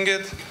testing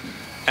it,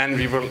 and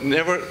we were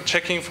never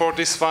checking for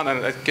this one,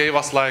 and it gave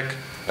us like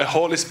a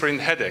whole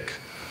sprint headache.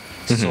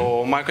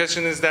 So my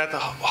question is that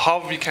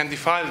how we can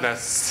define that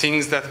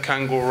things that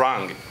can go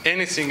wrong.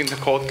 Anything in the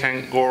code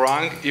can go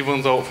wrong,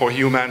 even though for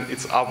human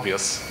it's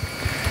obvious.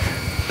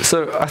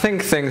 So I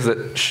think things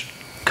that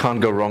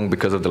can't go wrong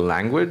because of the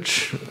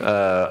language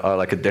are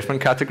like a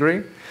different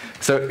category.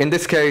 So in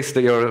this case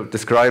that you're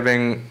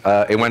describing,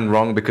 it went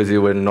wrong because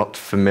you were not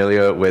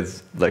familiar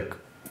with like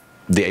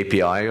the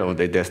API or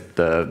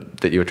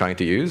that you were trying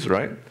to use,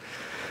 right?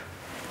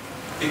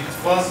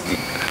 It was,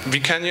 we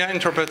can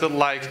interpret it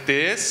like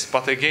this,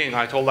 but again,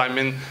 I told,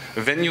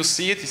 when you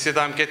see it, you said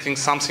I'm getting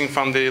something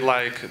from the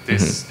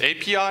this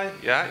API,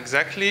 yeah,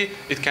 exactly.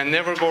 It can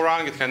never go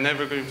wrong, it can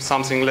never be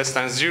something less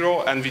than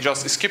 0, and we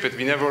just skip it.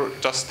 We never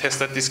just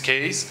tested this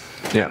case.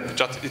 Yeah.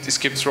 It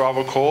skipped through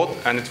our code,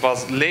 and it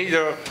was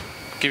later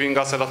giving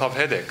us a lot of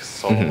headaches.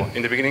 So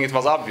in the beginning it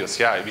was obvious,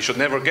 yeah, we should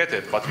never get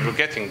it, but we were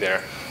getting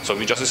there. So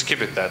we just skip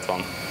it, that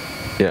one.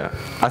 Yeah,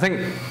 I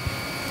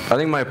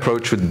think my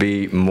approach would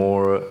be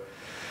more,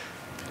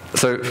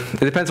 so it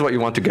depends what you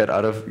want to get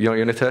out of your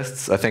unit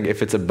tests. I think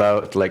if it's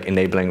about like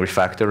enabling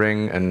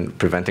refactoring and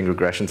preventing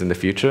regressions in the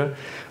future,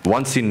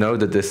 once you know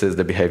that this is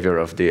the behavior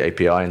of the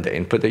API and the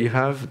input that you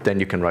have, then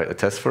you can write a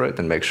test for it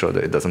and make sure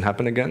that it doesn't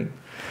happen again.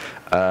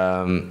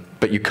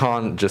 But you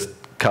can't just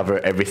cover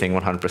everything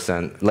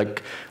 100%.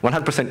 Like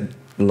 100%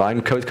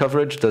 line code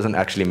coverage doesn't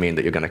actually mean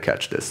that you're going to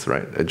catch this,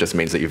 right? It just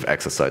means that you've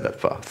exercised that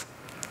path.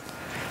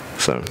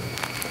 So,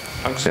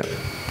 thanks. Yeah.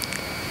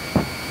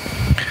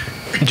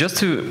 Just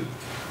to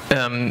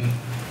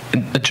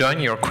join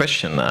your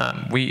question,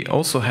 we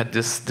also had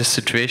this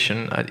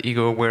situation at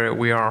Ego where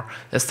we are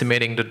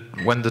estimating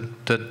when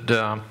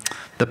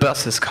the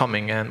bus is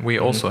coming, and we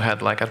also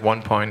had like at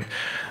one point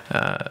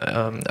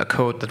a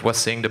code that was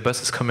saying the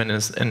bus is coming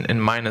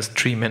in minus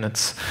 3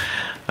 minutes,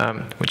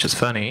 which is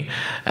funny.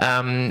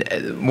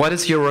 What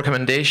is your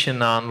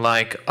recommendation on,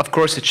 like, of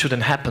course it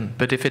shouldn't happen,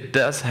 but if it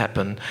does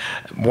happen,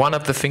 one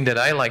of the things that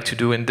I like to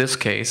do in this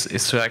case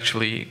is to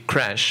actually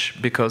crash,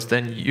 because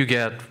then you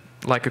get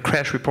like a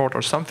crash report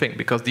or something,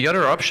 because the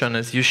other option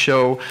is you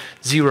show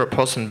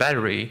 0%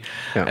 battery,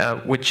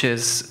 which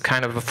is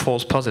kind of a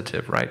false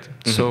positive, right?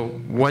 So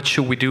what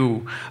should we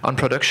do on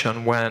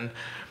production when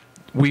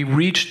we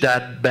reach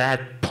that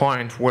bad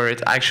point where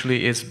it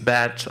actually is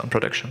bad on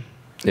production?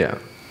 Yeah.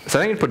 So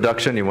I think in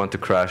production you want to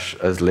crash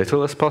as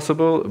little as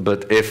possible,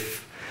 but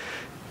if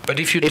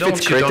you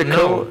don't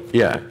know.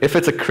 Yeah, if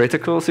it's a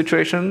critical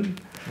situation,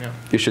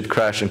 you should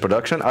crash in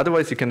production.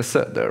 Otherwise, you can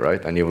assert there,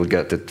 right? And you will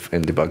get it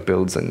in debug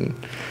builds, and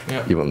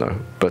you will know.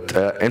 But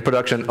in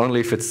production, only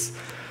if it's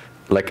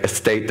like a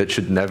state that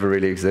should never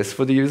really exist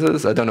for the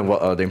users. I don't know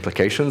what are the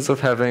implications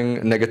of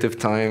having negative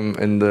time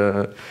in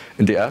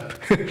the app.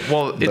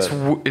 Well,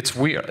 it's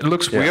weird. It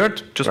looks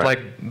weird, just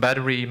like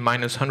battery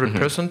minus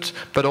 100%.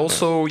 But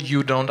also,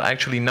 you don't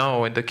actually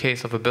know in the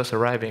case of a bus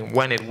arriving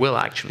when it will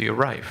actually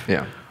arrive.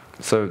 Yeah.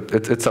 So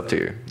it's up to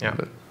you. Yeah.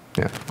 But,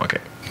 yeah. Okay.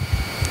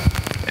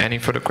 Any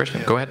further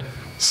questions? Go ahead.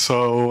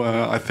 So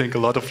I think a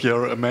lot of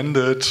your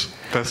amended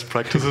best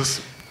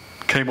practices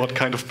came out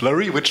kind of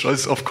blurry, which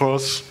is of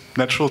course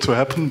natural to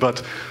happen. But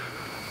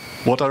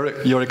what are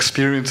your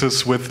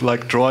experiences with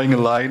like drawing a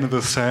line in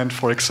the sand,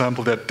 for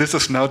example, that this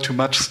is now too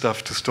much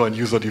stuff to store in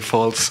user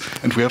defaults,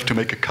 and we have to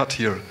make a cut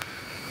here?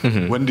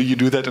 When do you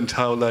do that, and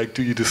how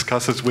do you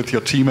discuss it with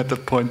your team at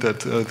that point that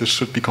this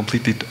should be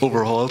completely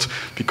overhauled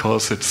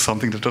because it's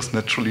something that just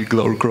naturally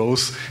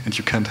grows and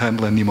you can't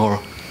handle anymore?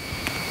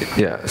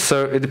 Yeah,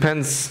 so it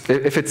depends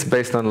if it's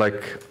based on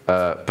like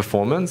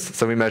performance.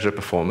 So we measure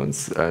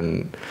performance,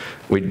 and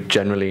we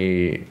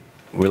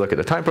look at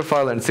the time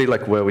profile and see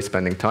like where we're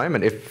spending time,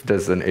 and if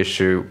there's an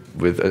issue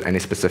with any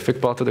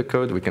specific part of the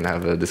code, we can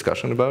have a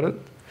discussion about it.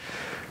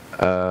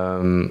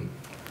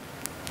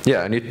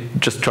 Yeah, and you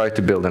just try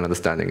to build an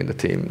understanding in the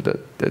team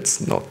that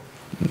it's not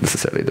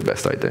necessarily the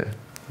best idea.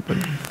 But,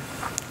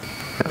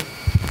 yeah.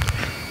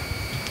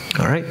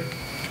 All right,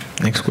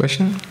 next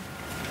question.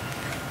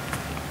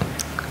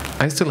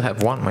 I still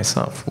have one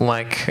myself.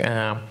 Like,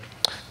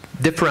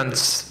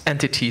 different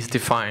entities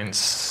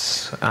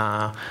defines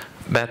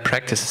bad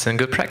practices and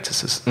good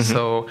practices.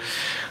 So,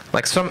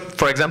 like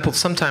for example,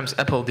 sometimes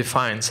Apple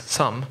defines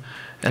some,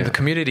 and the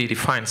community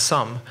defines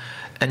some,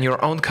 and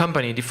your own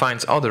company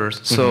defines others.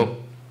 So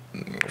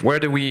where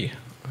do we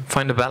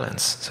find a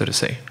balance, so to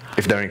say?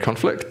 If they're in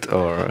conflict,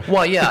 or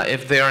well, yeah,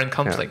 if they are in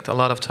conflict, a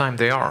lot of time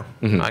they are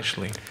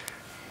actually.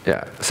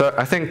 Yeah. So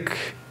I think,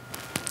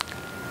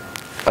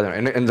 I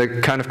don't know, in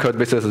the kind of code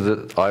bases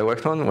that I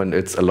worked on, when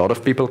it's a lot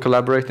of people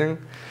collaborating,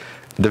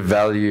 the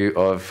value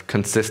of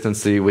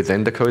consistency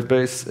within the code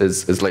base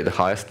is like the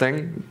highest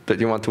thing that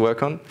you want to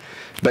work on.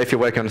 But if you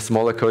work on a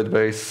smaller code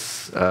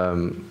base,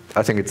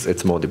 I think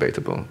it's more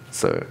debatable.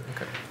 So,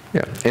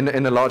 yeah,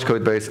 in a large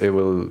code base, it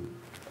will.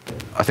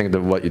 I think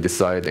that what you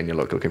decide in your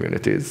local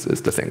community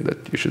is the thing that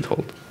you should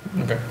hold.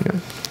 Okay. Yeah.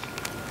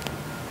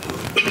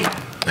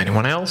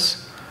 Anyone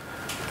else?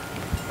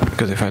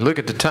 Because if I look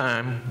at the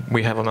time,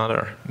 we have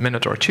another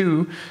minute or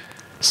two.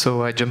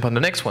 So I jump on the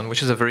next one,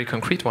 which is a very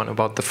concrete one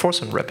about the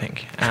force unwrapping.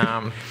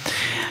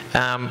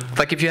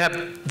 Like if you have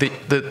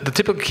the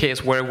typical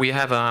case where we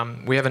have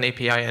an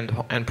API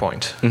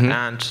endpoint,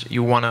 and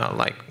you want to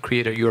like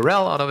create a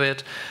URL out of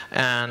it,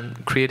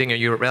 and creating a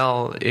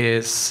URL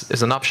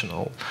is an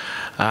optional.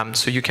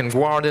 So you can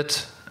guard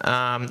it,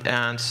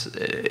 and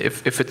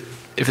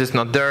if it's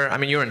not there, I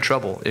mean you're in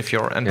trouble if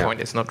your endpoint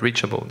is not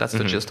reachable. That's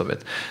the gist of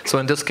it. So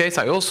in this case,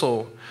 I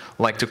also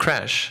like to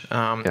crash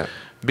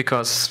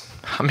because.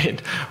 I mean,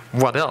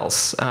 what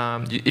else?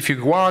 If you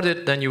guard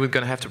it, then you're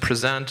going to have to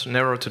present an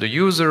error to the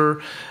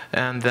user,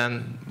 and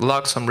then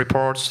log some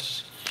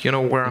reports. You know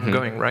where I'm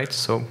going, right?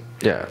 So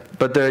yeah,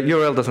 but the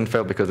URL doesn't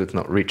fail because it's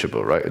not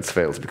reachable, right? It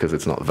fails because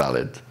it's not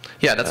valid.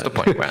 Yeah, that's the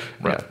point.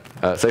 Right.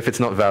 So if it's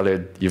not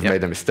valid, you've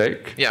made a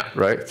mistake. Yeah.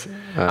 Right.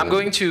 I'm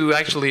going to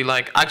actually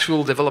like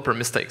actual developer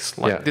mistakes.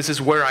 Like this is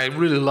where I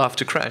really love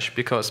to crash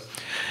because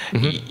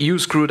you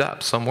screwed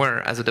up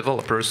somewhere as a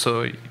developer,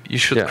 so you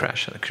should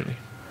crash actually.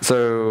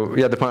 So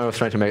yeah, the point I was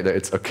trying to make that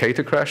it's okay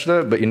to crash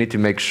there, but you need to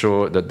make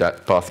sure that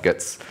that path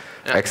gets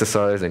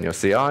exercised in your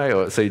CI,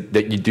 or so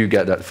that you do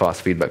get that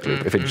fast feedback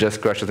loop. If it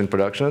just crashes in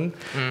production,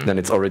 then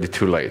it's already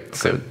too late. Okay.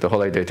 So the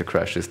whole idea to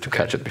crash is to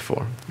catch it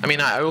before. I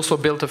mean, I also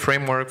built a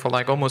framework for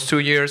like almost 2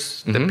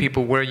 years that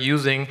people were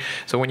using.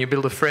 So when you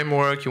build a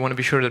framework, you want to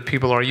be sure that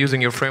people are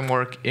using your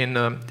framework in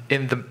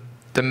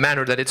the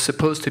manner that it's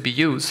supposed to be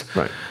used.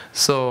 Right.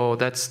 So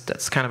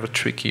that's kind of a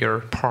trickier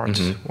part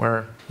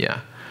where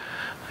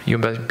you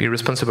must be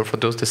responsible for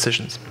those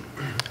decisions.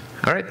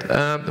 All right,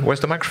 where's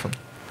the microphone?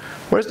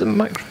 Where's the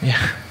microphone?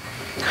 Yeah,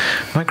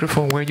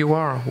 microphone where you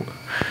are.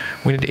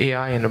 We need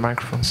AI in the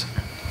microphones.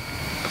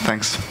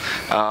 Thanks.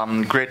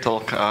 Great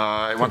talk.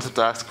 I wanted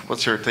to ask,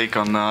 what's your take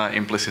on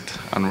implicit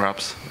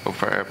unwraps of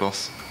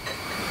variables?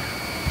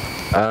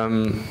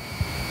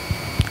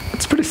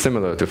 It's pretty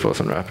similar to force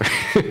unwrapping.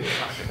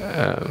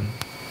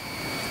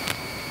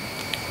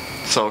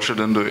 So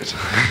shouldn't do it.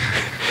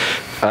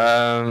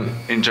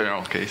 In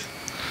general case.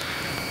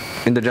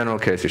 In the general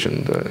case, you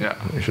shouldn't do it. Yeah.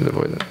 You should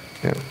avoid it.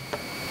 Yeah.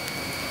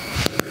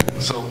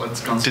 So let's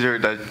consider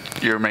that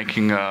you're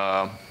making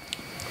a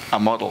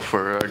model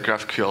for a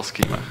GraphQL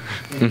schema.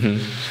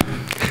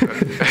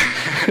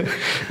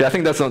 Yeah, I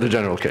think that's not the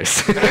general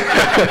case.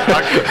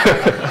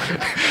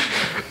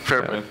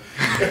 Fair point.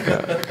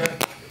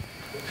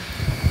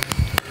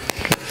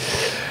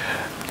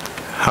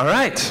 All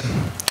right.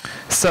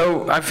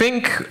 So I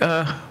think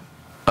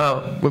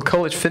we'll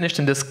call it finished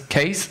in this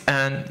case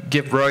and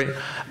give Roy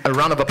a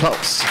round of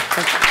applause.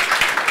 Thank you.